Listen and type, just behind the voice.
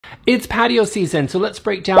It's patio season, so let's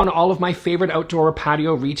break down all of my favorite outdoor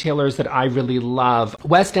patio retailers that I really love.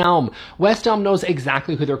 West Elm. West Elm knows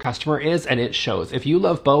exactly who their customer is, and it shows. If you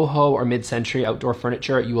love boho or mid-century outdoor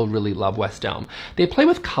furniture, you will really love West Elm. They play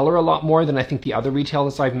with color a lot more than I think the other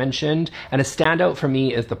retailers I've mentioned, and a standout for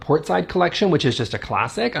me is the Portside collection, which is just a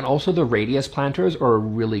classic, and also the Radius planters are a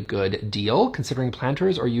really good deal, considering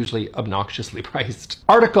planters are usually obnoxiously priced.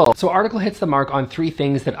 Article. So Article hits the mark on three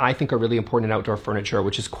things that I think are really important in outdoor furniture,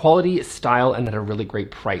 which is quality, style, and at a really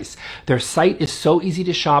great price. Their site is so easy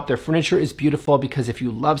to shop. Their furniture is beautiful because if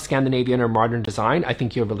you love Scandinavian or modern design, I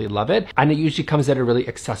think you'll really love it. And it usually comes at a really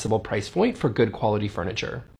accessible price point for good quality furniture.